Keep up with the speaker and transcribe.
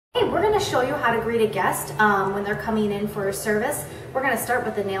we're going to show you how to greet a guest when they're coming in for a service. We're going to start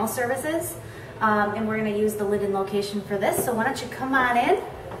with the nail services, and we're going to use the Linden location for this. So why don't you come on in.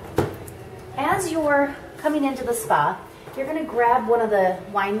 As you're coming into the spa, you're going to grab one of the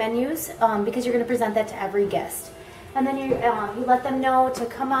wine menus because you're going to present that to every guest. And then you let them know to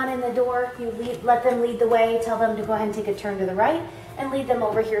come on in the door. You let them lead the way, tell them to go ahead and take a turn to the right, and lead them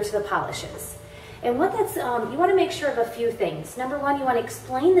over here to the polishes. And what that's, you want to make sure of a few things. Number one, you want to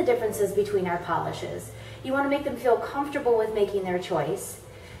explain the differences between our polishes. You want to make them feel comfortable with making their choice.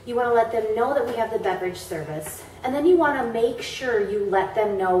 You want to let them know that we have the beverage service. And then you want to make sure you let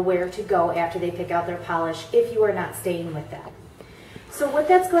them know where to go after they pick out their polish if you are not staying with them. So what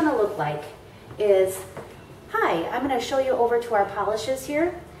that's going to look like is, hi, I'm going to show you over to our polishes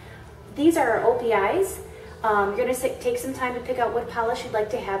here. These are our OPIs. You're going to take some time to pick out what polish you'd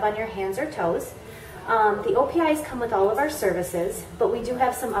like to have on your hands or toes. The OPIs come with all of our services, but we do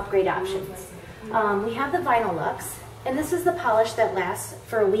have some upgrade options. We have the Vinyl Luxe, and this is the polish that lasts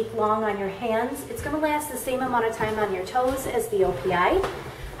for a week long on your hands. It's going to last the same amount of time on your toes as the OPI.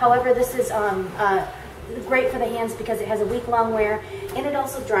 However, this is great for the hands because it has a week-long wear, and it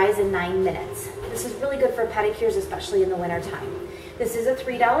also dries in 9 minutes. This is really good for pedicures, especially in the winter time. This is a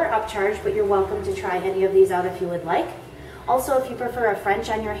 $3 upcharge, but you're welcome to try any of these out if you would like. Also, if you prefer a French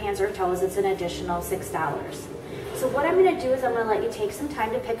on your hands or toes, it's an additional $6. So what I'm going to do is I'm going to let you take some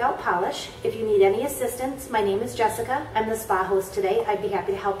time to pick out polish. If you need any assistance, my name is Jessica. I'm the spa host today. I'd be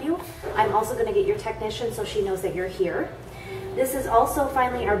happy to help you. I'm also going to get your technician so she knows that you're here. This is also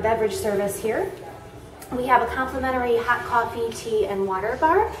finally our beverage service here. We have a complimentary hot coffee, tea, and water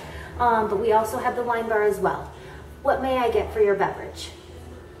bar, but we also have the wine bar as well. What may I get for your beverage?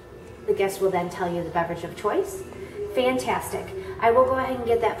 The guest will then tell you the beverage of choice. Fantastic. I will go ahead and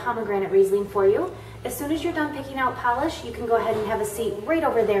get that pomegranate Riesling for you. As soon as you're done picking out polish, you can go ahead and have a seat right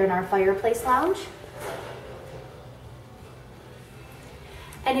over there in our fireplace lounge.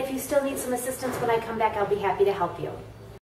 And if you still need some assistance when I come back, I'll be happy to help you.